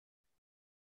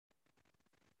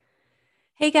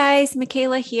Hey guys,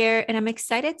 Michaela here, and I'm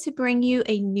excited to bring you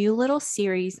a new little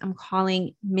series I'm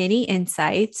calling Mini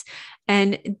Insights.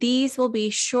 And these will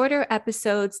be shorter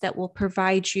episodes that will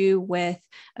provide you with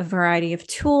a variety of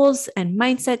tools and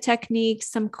mindset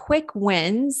techniques, some quick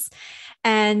wins.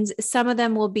 And some of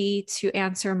them will be to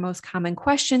answer most common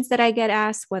questions that I get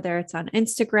asked, whether it's on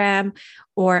Instagram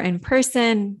or in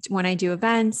person when I do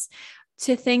events,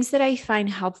 to things that I find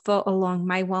helpful along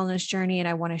my wellness journey and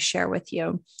I want to share with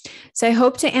you. So I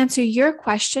hope to answer your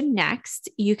question next.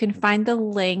 You can find the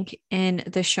link in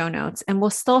the show notes, and we'll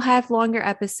still have longer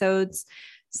episodes,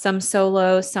 some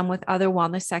solo, some with other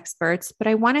wellness experts. But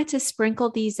I wanted to sprinkle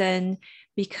these in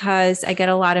because I get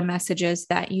a lot of messages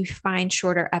that you find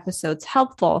shorter episodes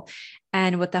helpful.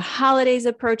 And with the holidays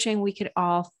approaching, we could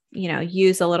all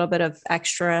use a little bit of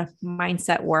extra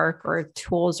mindset work or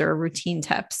tools or routine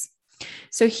tips.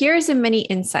 So here's a mini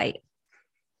insight.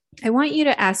 I want you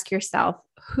to ask yourself,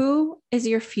 who is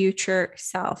your future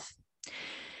self?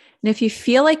 And if you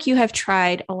feel like you have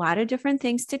tried a lot of different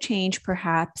things to change,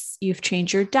 perhaps you've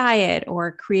changed your diet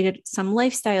or created some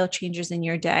lifestyle changes in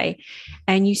your day,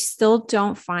 and you still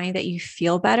don't find that you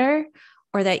feel better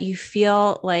or that you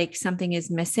feel like something is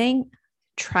missing,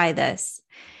 try this.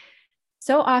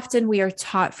 So often we are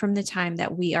taught from the time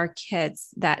that we are kids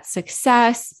that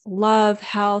success, love,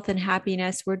 health, and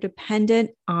happiness, we're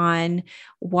dependent on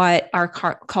what our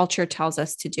culture tells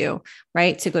us to do,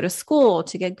 right? To go to school,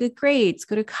 to get good grades,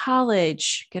 go to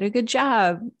college, get a good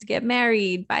job, get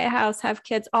married, buy a house, have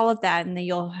kids, all of that, and then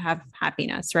you'll have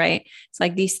happiness, right? It's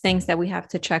like these things that we have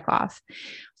to check off.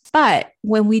 But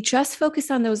when we just focus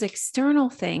on those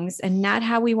external things and not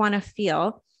how we want to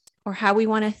feel or how we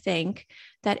want to think,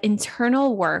 that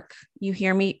internal work you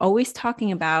hear me always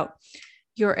talking about,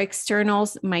 your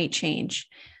externals might change,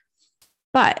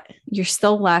 but you're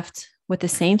still left with the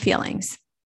same feelings.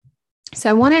 So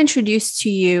I want to introduce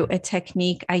to you a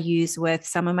technique I use with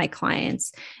some of my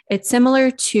clients. It's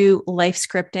similar to life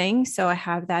scripting. So I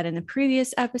have that in the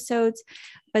previous episodes,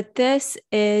 but this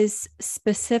is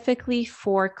specifically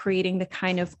for creating the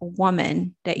kind of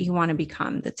woman that you want to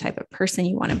become, the type of person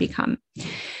you want to become.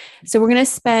 So we're going to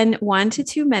spend 1 to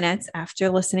 2 minutes after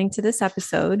listening to this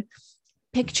episode,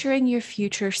 picturing your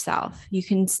future self. You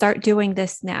can start doing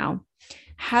this now.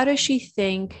 How does she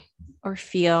think or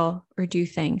feel or do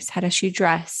things? How does she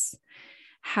dress?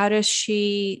 How does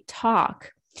she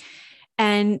talk?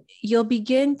 And you'll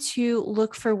begin to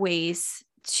look for ways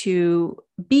to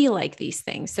be like these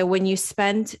things. So when you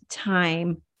spend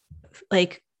time,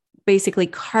 like basically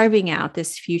carving out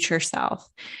this future self,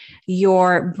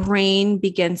 your brain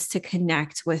begins to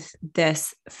connect with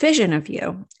this vision of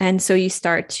you. And so you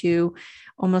start to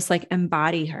almost like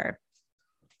embody her.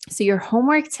 So your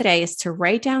homework today is to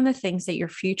write down the things that your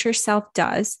future self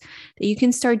does that you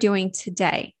can start doing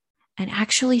today, and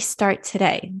actually start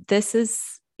today. This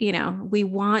is, we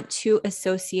want to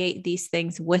associate these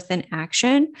things with an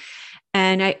action.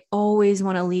 And I always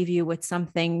want to leave you with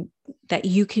something that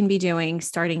you can be doing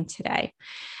starting today.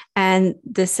 And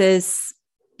this is,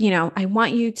 I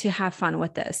want you to have fun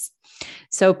with this.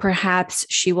 So perhaps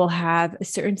she will have a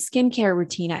certain skincare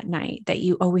routine at night that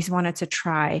you always wanted to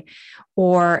try,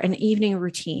 or an evening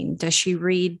routine. Does she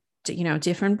read,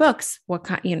 different books? What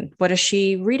kind, what does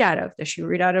she read out of? Does she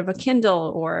read out of a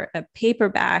Kindle or a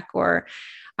paperback, or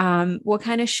what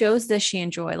kind of shows does she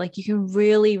enjoy? Like, you can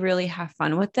really, really have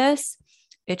fun with this.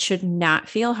 It should not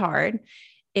feel hard.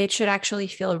 It should actually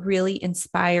feel really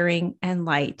inspiring and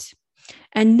light.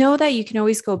 And know that you can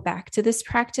always go back to this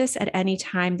practice at any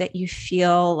time that you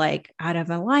feel like out of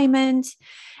alignment.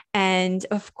 And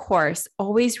of course,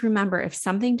 always remember, if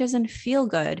something doesn't feel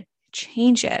good,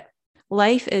 change it.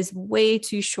 Life is way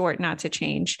too short not to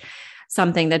change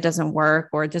something that doesn't work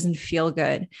or doesn't feel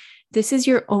good. This is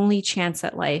your only chance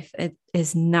at life. It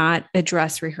is not a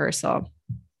dress rehearsal.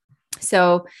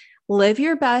 So live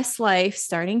your best life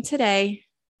starting today.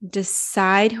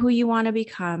 Decide who you want to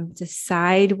become.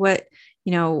 Decide what,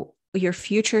 your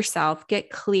future self. Get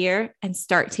clear and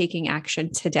start taking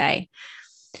action today.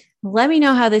 Let me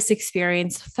know how this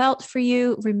experience felt for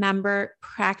you. Remember,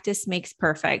 practice makes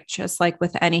perfect, just like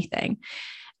with anything.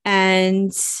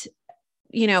 And,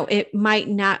 it might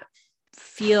not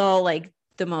feel like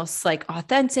the most like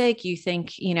authentic. You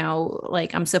think,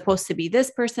 like, I'm supposed to be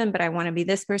this person, but I want to be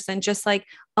this person. Just like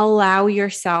allow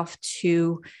yourself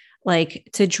to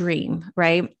dream,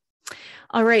 right?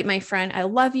 All right, my friend, I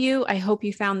love you. I hope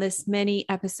you found this mini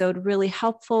episode really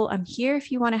helpful. I'm here if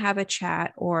you want to have a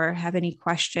chat or have any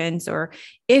questions, or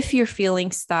if you're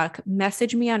feeling stuck,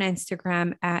 message me on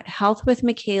Instagram at Health with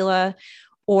Michaela,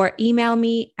 or email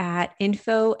me at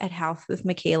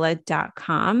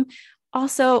info@healthwithmichaela.com.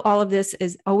 Also, all of this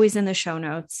is always in the show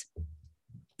notes.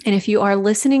 And if you are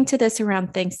listening to this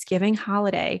around Thanksgiving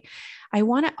holiday, I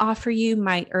want to offer you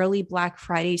my early Black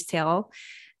Friday sale.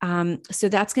 So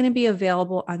that's going to be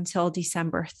available until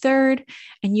December 3rd.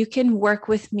 And you can work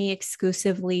with me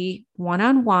exclusively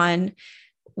one-on-one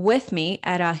with me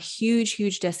at a huge,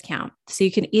 huge discount. So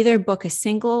you can either book a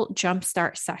single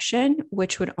jumpstart session,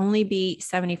 which would only be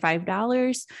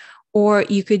 $75, or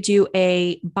you could do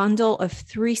a bundle of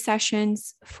 3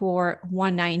 sessions for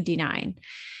 $199.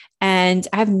 And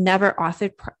I've never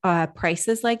authored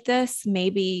prices like this.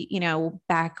 Maybe,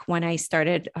 back when I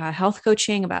started health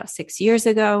coaching about 6 years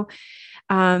ago.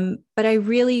 But I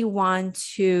really want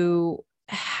to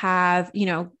have,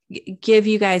 give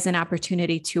you guys an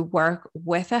opportunity to work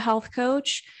with a health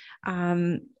coach.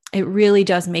 It really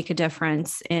does make a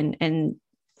difference in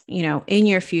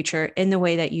your future, in the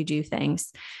way that you do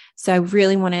things. So I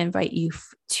really want to invite you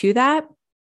to that.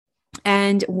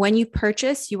 And when you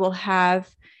purchase, you will have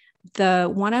the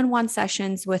one-on-one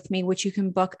sessions with me, which you can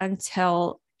book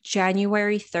until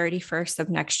January 31st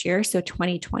of next year, so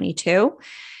 2022.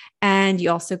 And you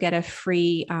also get a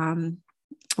free, an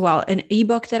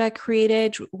ebook that I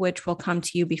created, which will come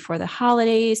to you before the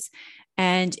holidays.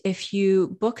 And if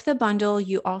you book the bundle,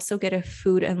 you also get a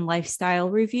food and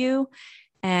lifestyle review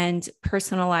and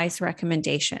personalized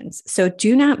recommendations. So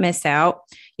do not miss out.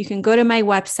 You can go to my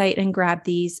website and grab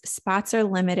these. Spots are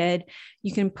limited.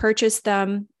 You can purchase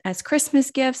them as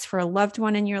Christmas gifts for a loved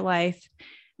one in your life.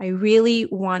 I really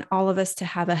want all of us to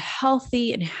have a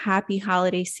healthy and happy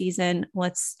holiday season.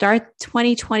 Let's start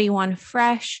 2021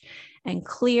 fresh and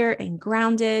clear and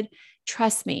grounded.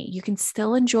 Trust me, you can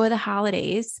still enjoy the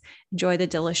holidays, enjoy the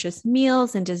delicious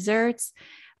meals and desserts,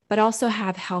 but also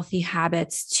have healthy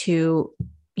habits to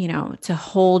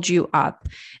hold you up.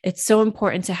 It's so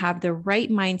important to have the right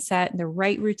mindset and the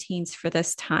right routines for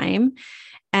this time.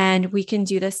 And we can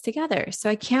do this together. So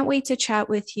I can't wait to chat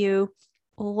with you.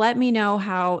 Let me know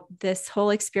how this whole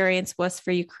experience was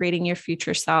for you creating your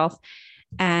future self.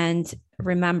 And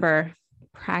remember,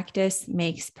 practice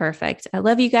makes perfect. I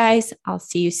love you guys. I'll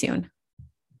see you soon.